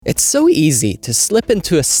It's so easy to slip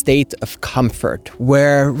into a state of comfort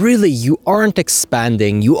where really you aren't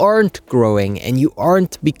expanding, you aren't growing, and you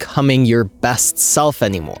aren't becoming your best self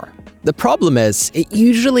anymore. The problem is, it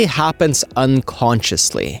usually happens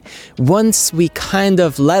unconsciously. Once we kind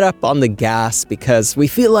of let up on the gas because we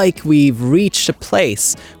feel like we've reached a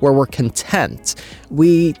place where we're content,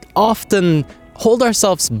 we often hold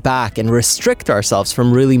ourselves back and restrict ourselves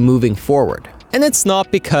from really moving forward. And it's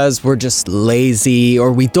not because we're just lazy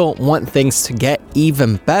or we don't want things to get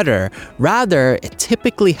even better. Rather, it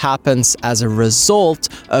typically happens as a result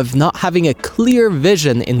of not having a clear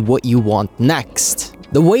vision in what you want next.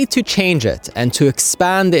 The way to change it and to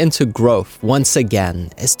expand into growth once again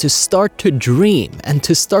is to start to dream and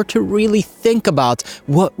to start to really think about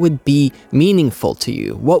what would be meaningful to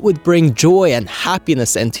you, what would bring joy and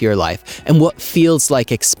happiness into your life, and what feels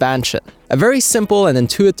like expansion. A very simple and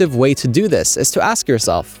intuitive way to do this is to ask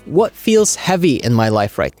yourself, what feels heavy in my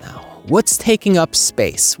life right now? What's taking up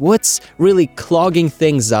space? What's really clogging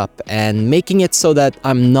things up and making it so that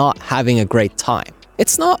I'm not having a great time?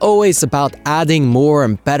 It's not always about adding more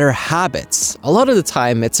and better habits. A lot of the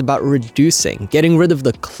time, it's about reducing, getting rid of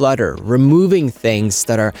the clutter, removing things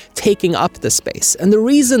that are taking up the space. And the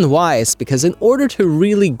reason why is because in order to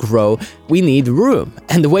really grow, we need room.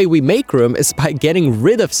 And the way we make room is by getting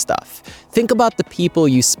rid of stuff. Think about the people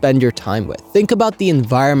you spend your time with. Think about the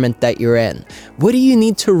environment that you're in. What do you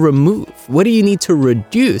need to remove? What do you need to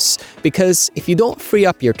reduce? Because if you don't free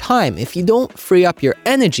up your time, if you don't free up your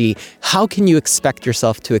energy, how can you expect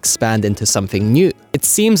yourself to expand into something new? It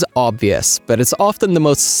seems obvious, but it's often the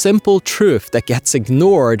most simple truth that gets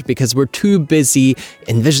ignored because we're too busy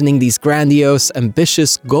envisioning these grandiose,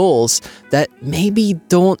 ambitious goals that maybe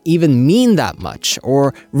don't even mean that much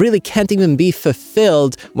or really can't even be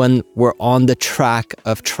fulfilled when we're on the track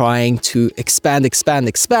of trying to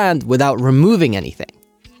expand without removing anything.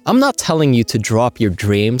 I'm not telling you to drop your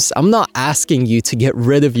dreams. I'm not asking you to get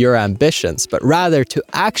rid of your ambitions, but rather to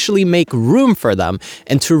actually make room for them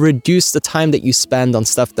and to reduce the time that you spend on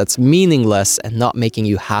stuff that's meaningless and not making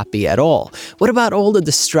you happy at all. What about all the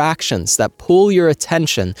distractions that pull your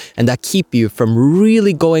attention and that keep you from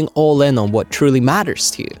really going all in on what truly matters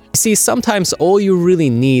to you? You see, sometimes all you really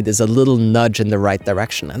need is a little nudge in the right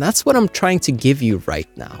direction, and that's what I'm trying to give you right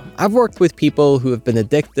now. I've worked with people who have been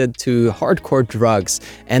addicted to hardcore drugs,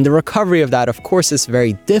 and the recovery of that, of course, is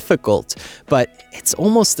very difficult, but it's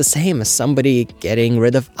almost the same as somebody getting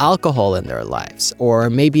rid of alcohol in their lives, or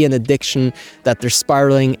maybe an addiction that they're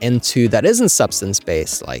spiraling into that isn't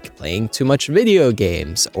substance-based, like playing too much video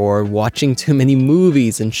games or watching too many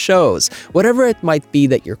movies and shows. Whatever it might be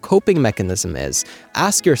that your coping mechanism is,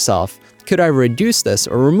 ask yourself, could I reduce this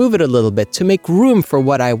or remove it a little bit to make room for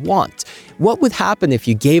what I want? What would happen if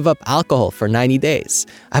you gave up alcohol for 90 days?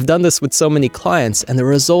 I've done this with so many clients and the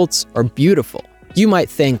results are beautiful. You might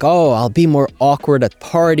think, oh, I'll be more awkward at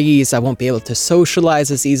parties, I won't be able to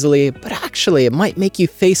socialize as easily, but actually it might make you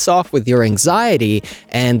face off with your anxiety,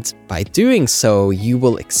 and by doing so, you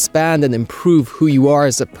will expand and improve who you are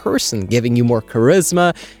as a person, giving you more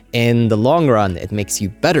charisma. In the long run, it makes you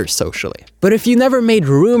better socially. But if you never made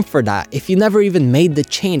room for that, if you never even made the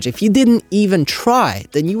change, if you didn't even try,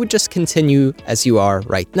 then you would just continue as you are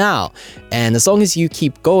right now. And as long as you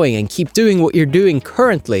keep going and keep doing what you're doing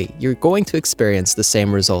currently, you're going to experience the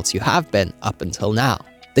same results you have been up until now.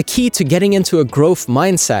 The key to getting into a growth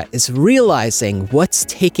mindset is realizing what's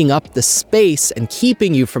taking up the space and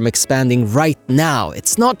keeping you from expanding right now.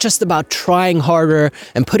 It's not just about trying harder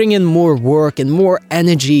and putting in more work and more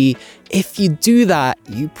energy. If you do that,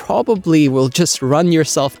 you probably will just run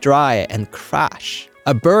yourself dry and crash.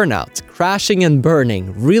 A burnout, crashing and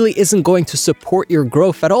burning, really isn't going to support your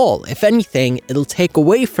growth at all. If anything, it'll take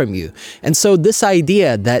away from you. And so this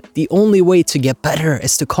idea that the only way to get better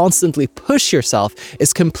is to constantly push yourself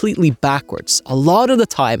is completely backwards. A lot of the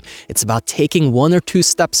time, it's about taking 1 or 2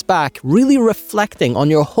 steps back, really reflecting on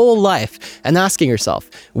your whole life and asking yourself,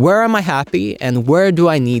 where am I happy and where do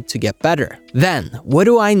I need to get better? Then, what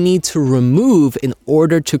do I need to remove in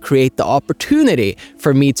order to create the opportunity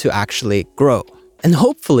for me to actually grow? And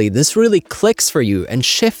hopefully this really clicks for you and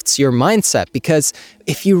shifts your mindset, because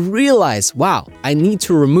if you realize, wow, I need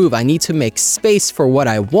to remove, I need to make space for what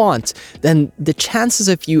I want, then the chances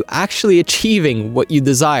of you actually achieving what you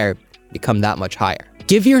desire become that much higher.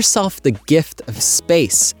 Give yourself the gift of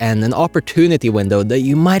space and an opportunity window that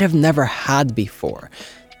you might have never had before.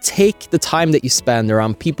 Take the time that you spend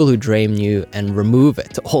around people who drain you and remove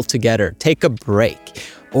it altogether. Take a break.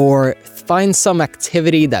 Or find some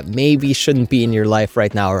activity that maybe shouldn't be in your life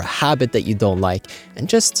right now, or a habit that you don't like, and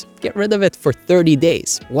just get rid of it for 30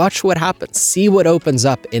 days. Watch what happens. See what opens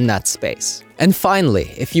up in that space. And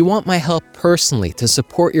finally, if you want my help personally to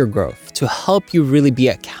support your growth, to help you really be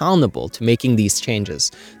accountable to making these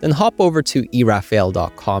changes, then hop over to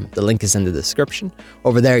erafael.com. The link is in the description.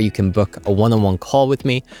 Over there, you can book a one-on-one call with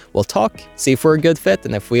me. We'll talk, see if we're a good fit,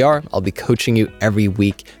 and if we are, I'll be coaching you every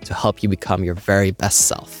week to help you become your very best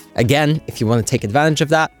self. Again, if you want to take advantage of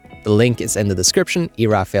that, the link is in the description,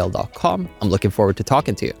 erafael.com. I'm looking forward to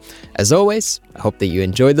talking to you. As always, I hope that you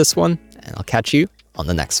enjoyed this one, and I'll catch you on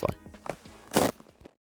the next one.